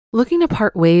Looking to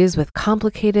part ways with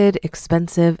complicated,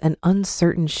 expensive, and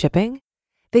uncertain shipping?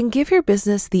 Then give your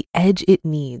business the edge it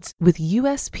needs with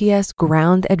USPS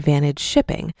Ground Advantage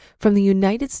shipping from the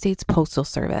United States Postal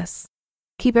Service.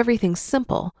 Keep everything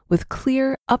simple with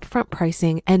clear, upfront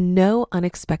pricing and no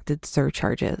unexpected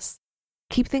surcharges.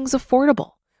 Keep things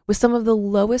affordable with some of the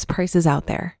lowest prices out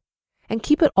there. And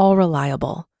keep it all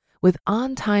reliable with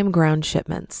on-time ground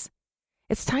shipments.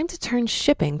 It's time to turn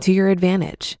shipping to your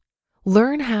advantage.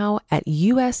 Learn how at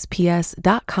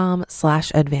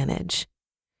USPS.com/advantage.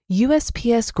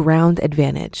 USPS Ground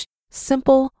Advantage.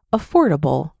 Simple,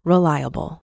 affordable,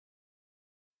 reliable.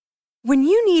 When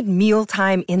you need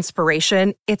mealtime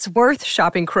inspiration, it's worth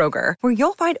shopping Kroger, where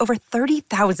you'll find over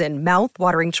 30,000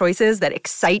 mouth-watering choices that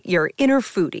excite your inner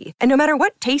foodie. And no matter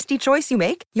what tasty choice you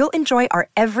make, you'll enjoy our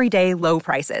everyday low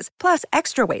prices, plus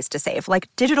extra ways to save, like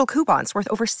digital coupons worth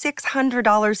over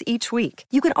 $600 each week.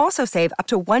 You can also save up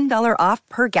to $1 off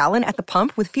per gallon at the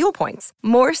pump with fuel points.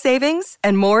 More savings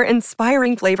and more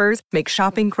inspiring flavors make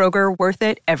shopping Kroger worth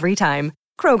it every time.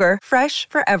 Kroger, fresh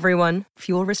for everyone.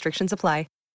 Fuel restrictions apply.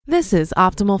 This is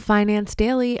Optimal Finance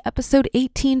Daily, episode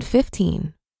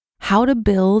 1815, How to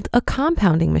Build a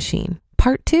Compounding Machine,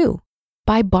 Part 2,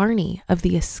 by Barney of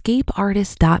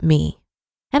theescapeartist.me.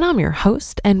 And I'm your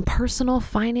host and personal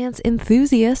finance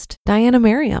enthusiast, Diana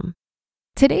Merriam.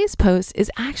 Today's post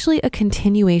is actually a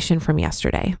continuation from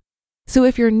yesterday. So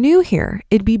if you're new here,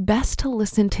 it'd be best to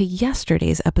listen to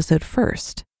yesterday's episode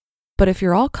first. But if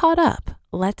you're all caught up,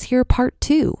 let's hear Part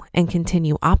 2 and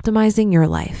continue optimizing your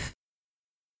life.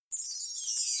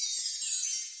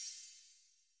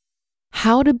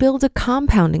 How to Build a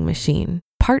Compounding Machine,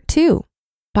 Part 2,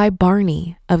 by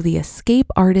Barney of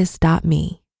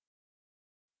theescapeartist.me.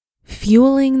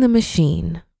 Fueling the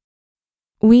machine.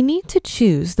 We need to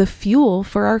choose the fuel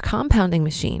for our compounding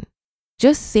machine.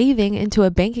 Just saving into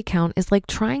a bank account is like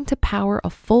trying to power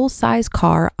a full-size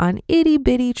car on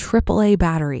itty-bitty AAA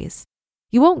batteries.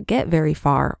 You won't get very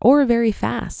far or very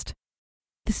fast.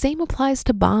 The same applies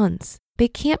to bonds. They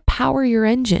can't power your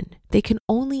engine. They can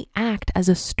only act as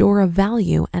a store of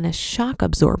value and a shock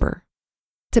absorber.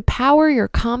 To power your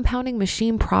compounding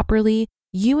machine properly,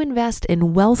 you invest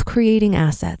in wealth-creating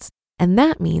assets, and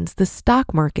that means the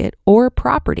stock market or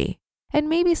property, and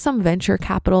maybe some venture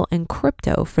capital and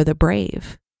crypto for the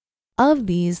brave. Of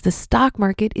these, the stock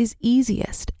market is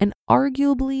easiest and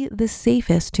arguably the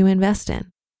safest to invest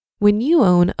in. When you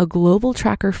own a global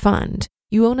tracker fund,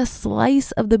 you own a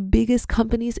slice of the biggest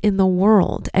companies in the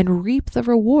world and reap the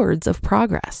rewards of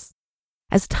progress.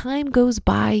 As time goes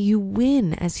by, you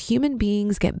win as human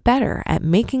beings get better at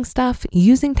making stuff,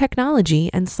 using technology,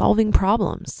 and solving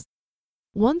problems.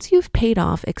 Once you've paid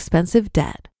off expensive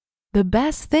debt, the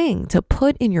best thing to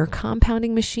put in your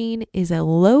compounding machine is a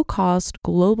low-cost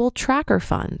global tracker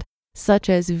fund, such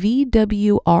as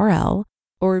VWRL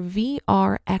or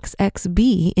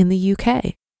VRXXB in the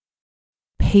UK.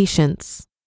 Patience.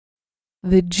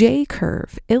 The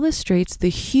J-curve illustrates the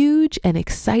huge and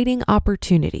exciting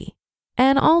opportunity,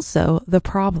 and also the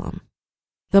problem.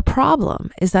 The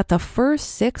problem is that the first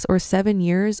 6 or 7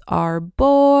 years are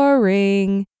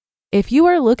boring. If you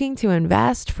are looking to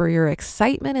invest for your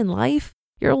excitement in life,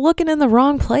 you're looking in the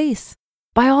wrong place.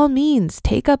 By all means,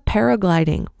 take up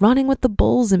paragliding, running with the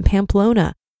bulls in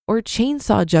Pamplona, or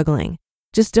chainsaw juggling.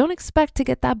 Just don't expect to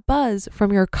get that buzz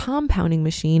from your compounding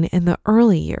machine in the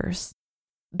early years.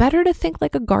 Better to think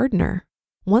like a gardener.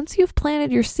 Once you've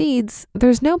planted your seeds,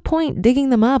 there's no point digging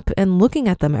them up and looking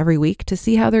at them every week to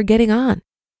see how they're getting on.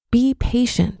 Be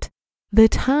patient. The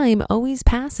time always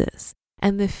passes,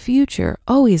 and the future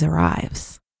always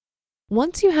arrives.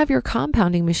 Once you have your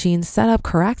compounding machine set up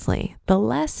correctly, the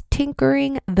less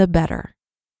tinkering, the better.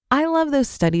 I love those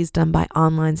studies done by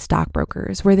online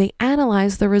stockbrokers where they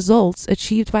analyze the results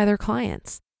achieved by their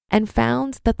clients and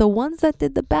found that the ones that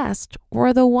did the best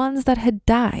were the ones that had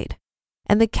died,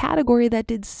 and the category that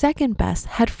did second best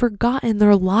had forgotten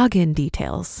their login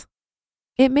details.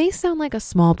 It may sound like a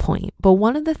small point, but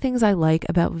one of the things I like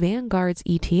about Vanguard's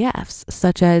ETFs,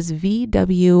 such as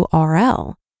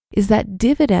VWRL, is that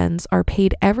dividends are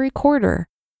paid every quarter.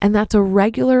 And that's a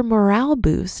regular morale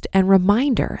boost and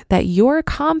reminder that your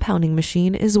compounding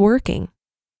machine is working.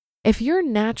 If you're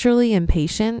naturally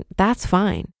impatient, that's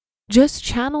fine. Just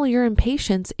channel your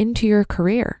impatience into your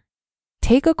career.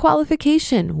 Take a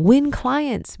qualification, win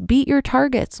clients, beat your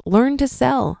targets, learn to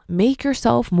sell, make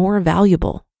yourself more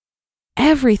valuable.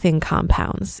 Everything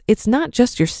compounds. It's not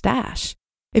just your stash.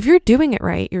 If you're doing it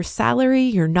right, your salary,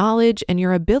 your knowledge, and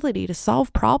your ability to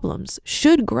solve problems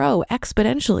should grow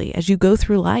exponentially as you go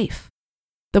through life.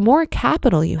 The more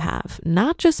capital you have,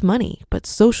 not just money, but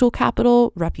social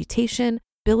capital, reputation,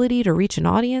 ability to reach an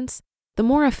audience, the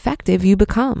more effective you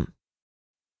become.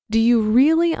 Do you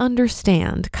really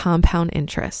understand compound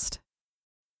interest?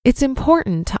 It's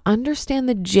important to understand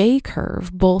the J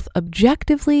curve both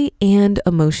objectively and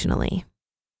emotionally.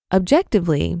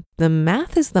 Objectively, the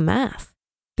math is the math.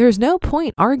 There's no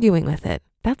point arguing with it.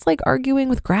 That's like arguing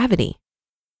with gravity.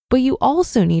 But you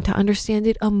also need to understand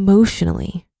it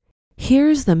emotionally.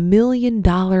 Here's the $1 million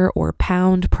or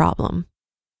pound problem.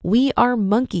 We are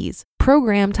monkeys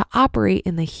programmed to operate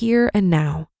in the here and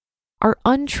now. Our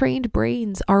untrained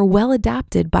brains are well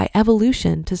adapted by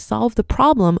evolution to solve the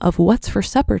problem of what's for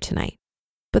supper tonight.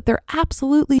 But they're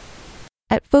absolutely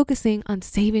at focusing on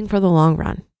saving for the long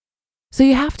run. So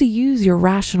you have to use your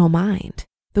rational mind,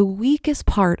 the weakest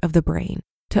part of the brain,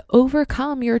 to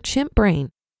overcome your chimp brain.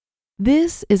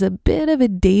 This is a bit of a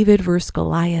David versus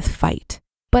Goliath fight,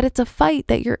 but it's a fight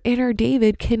that your inner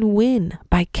David can win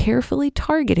by carefully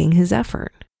targeting his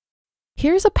effort.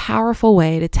 Here's a powerful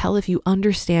way to tell if you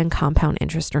understand compound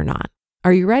interest or not.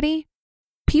 Are you ready?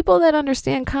 People that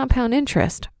understand compound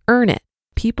interest earn it.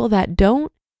 People that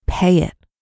don't, pay it.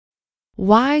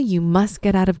 Why you must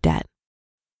get out of debt.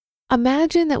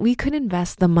 Imagine that we could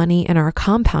invest the money in our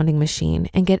compounding machine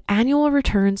and get annual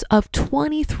returns of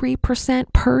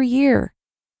 23% per year.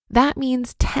 That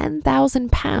means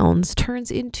 10,000 pounds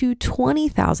turns into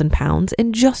 20,000 pounds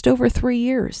in just over 3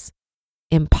 years.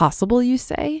 Impossible, you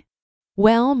say?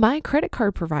 Well, my credit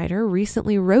card provider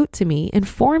recently wrote to me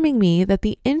informing me that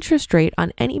the interest rate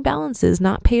on any balances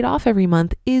not paid off every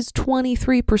month is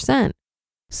 23%.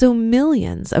 So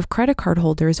millions of credit card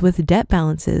holders with debt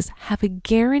balances have a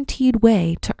guaranteed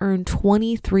way to earn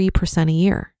 23% a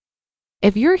year.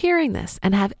 If you're hearing this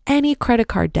and have any credit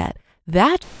card debt,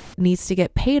 that needs to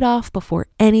get paid off before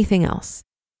anything else.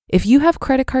 If you have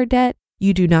credit card debt,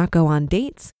 you do not go on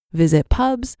dates, visit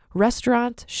pubs,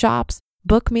 restaurants, shops,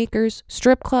 bookmakers,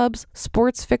 strip clubs,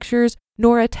 sports fixtures,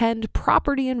 nor attend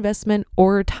property investment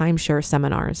or timeshare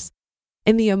seminars.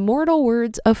 In the immortal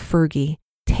words of Fergie,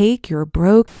 take your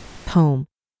broke home.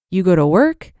 You go to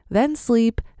work, then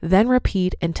sleep, then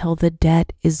repeat until the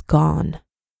debt is gone.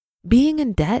 Being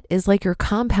in debt is like your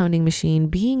compounding machine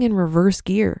being in reverse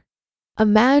gear.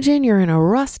 Imagine you're in a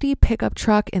rusty pickup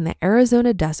truck in the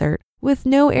Arizona desert with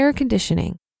no air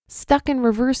conditioning, stuck in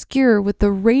reverse gear with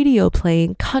the radio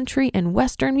playing country and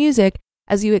western music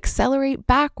as you accelerate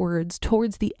backwards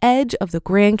towards the edge of the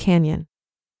Grand Canyon.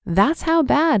 That's how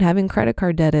bad having credit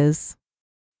card debt is.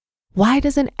 Why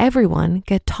doesn't everyone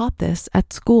get taught this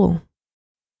at school?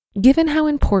 Given how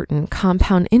important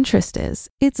compound interest is,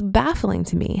 it's baffling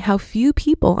to me how few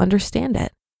people understand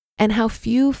it and how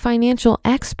few financial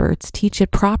experts teach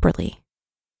it properly.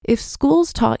 If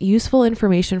schools taught useful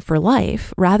information for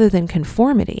life rather than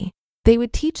conformity, they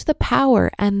would teach the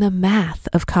power and the math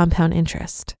of compound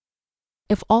interest.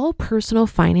 If all personal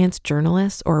finance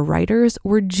journalists or writers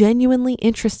were genuinely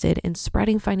interested in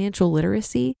spreading financial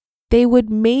literacy, they would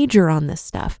major on this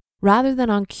stuff rather than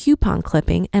on coupon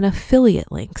clipping and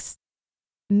affiliate links.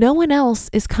 No one else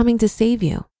is coming to save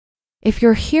you. If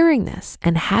you're hearing this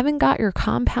and haven't got your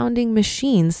compounding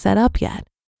machine set up yet,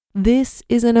 this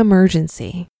is an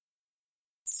emergency.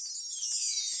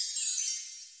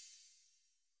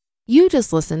 You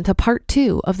just listened to part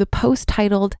 2 of the post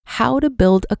titled How to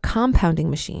Build a Compounding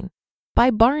Machine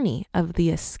by Barney of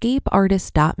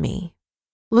theescapeartist.me.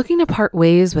 Looking to part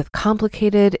ways with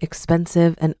complicated,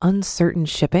 expensive, and uncertain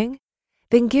shipping?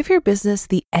 Then give your business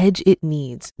the edge it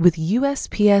needs with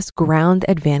USPS Ground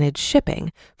Advantage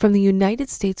shipping from the United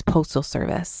States Postal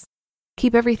Service.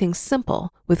 Keep everything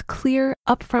simple with clear,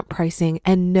 upfront pricing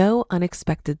and no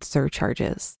unexpected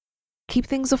surcharges. Keep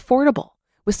things affordable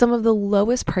with some of the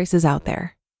lowest prices out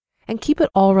there. And keep it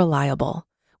all reliable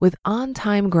with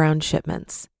on-time ground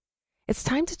shipments. It's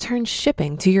time to turn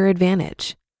shipping to your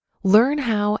advantage. Learn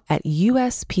how at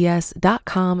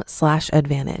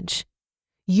USPS.com/advantage.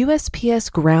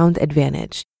 USPS Ground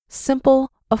Advantage.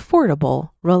 Simple,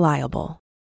 affordable, reliable.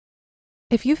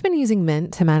 If you've been using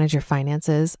Mint to manage your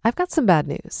finances, I've got some bad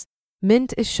news.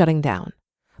 Mint is shutting down.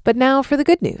 But now for the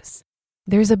good news.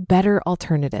 There's a better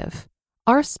alternative.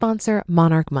 Our sponsor,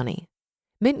 Monarch Money.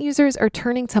 Mint users are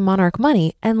turning to Monarch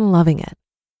Money and loving it.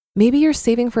 Maybe you're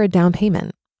saving for a down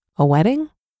payment, a wedding,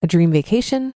 a dream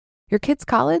vacation, your kids'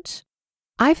 college.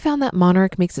 I've found that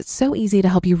Monarch makes it so easy to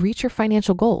help you reach your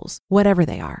financial goals, whatever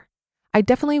they are. I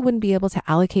definitely wouldn't be able to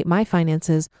allocate my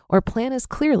finances or plan as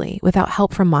clearly without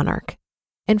help from Monarch.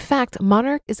 In fact,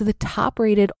 Monarch is the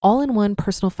top-rated all-in-one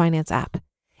personal finance app.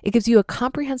 It gives you a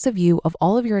comprehensive view of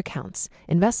all of your accounts,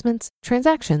 investments,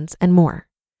 transactions, and more.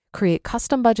 Create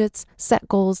custom budgets, set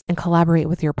goals, and collaborate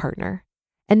with your partner.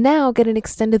 And now get an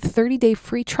extended 30-day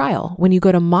free trial when you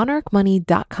go to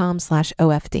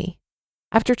monarchmoney.com/OFD.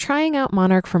 After trying out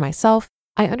Monarch for myself,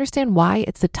 I understand why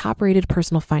it's the top-rated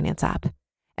personal finance app.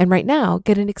 And right now,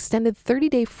 get an extended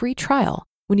 30-day free trial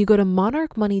when you go to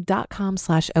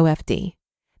monarchmoney.com/OFD.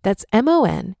 That's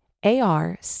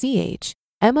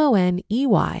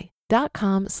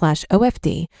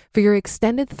monarchmoney.com/OFD for your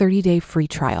extended 30-day free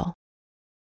trial.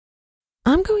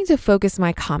 I'm going to focus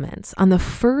my comments on the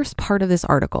first part of this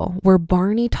article where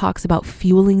Barney talks about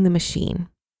fueling the machine.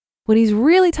 What he's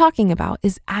really talking about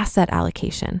is asset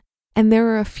allocation, and there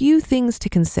are a few things to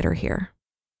consider here.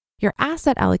 Your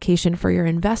asset allocation for your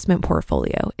investment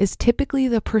portfolio is typically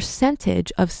the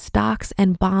percentage of stocks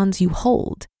and bonds you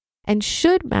hold and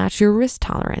should match your risk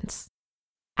tolerance.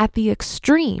 At the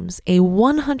extremes, a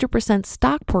 100%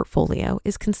 stock portfolio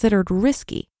is considered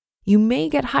risky. You may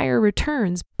get higher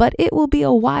returns, but it will be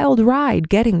a wild ride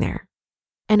getting there.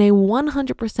 And a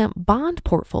 100% bond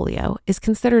portfolio is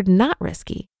considered not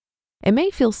risky. It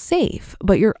may feel safe,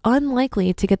 but you're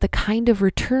unlikely to get the kind of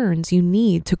returns you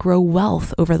need to grow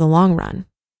wealth over the long run.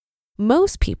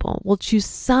 Most people will choose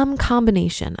some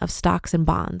combination of stocks and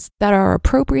bonds that are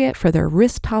appropriate for their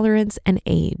risk tolerance and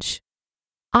age.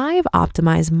 I've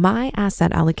optimized my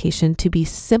asset allocation to be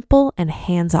simple and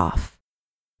hands-off.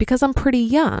 Because I'm pretty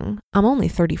young, I'm only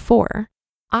 34,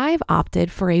 I've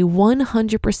opted for a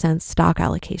 100% stock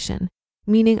allocation,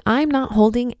 meaning I'm not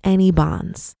holding any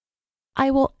bonds. I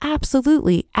will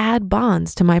absolutely add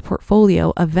bonds to my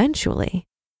portfolio eventually,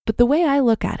 but the way I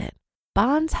look at it,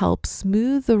 bonds help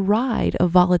smooth the ride of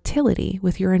volatility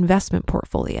with your investment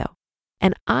portfolio.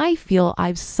 And I feel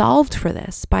I've solved for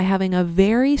this by having a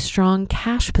very strong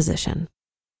cash position.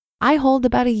 I hold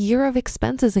about a year of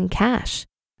expenses in cash,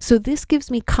 so this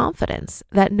gives me confidence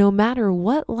that no matter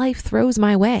what life throws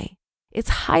my way,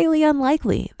 it's highly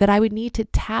unlikely that I would need to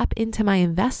tap into my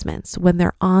investments when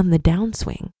they're on the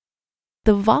downswing.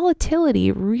 The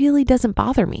volatility really doesn't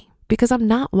bother me because I'm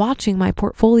not watching my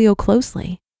portfolio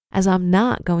closely, as I'm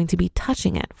not going to be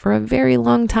touching it for a very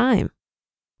long time.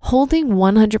 Holding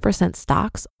 100%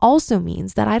 stocks also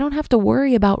means that I don't have to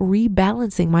worry about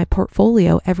rebalancing my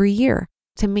portfolio every year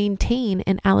to maintain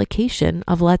an allocation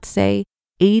of, let's say,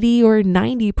 80 or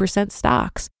 90%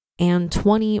 stocks and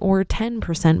 20 or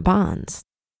 10% bonds.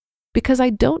 Because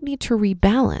I don't need to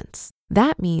rebalance,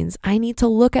 that means I need to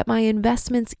look at my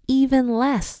investments even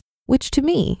less, which to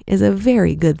me is a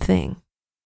very good thing.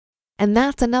 And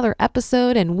that's another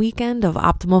episode and weekend of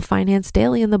Optimal Finance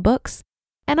Daily in the books.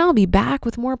 And I'll be back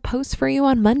with more posts for you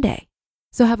on Monday.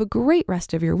 So have a great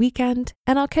rest of your weekend,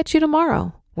 and I'll catch you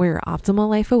tomorrow where your optimal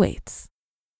life awaits.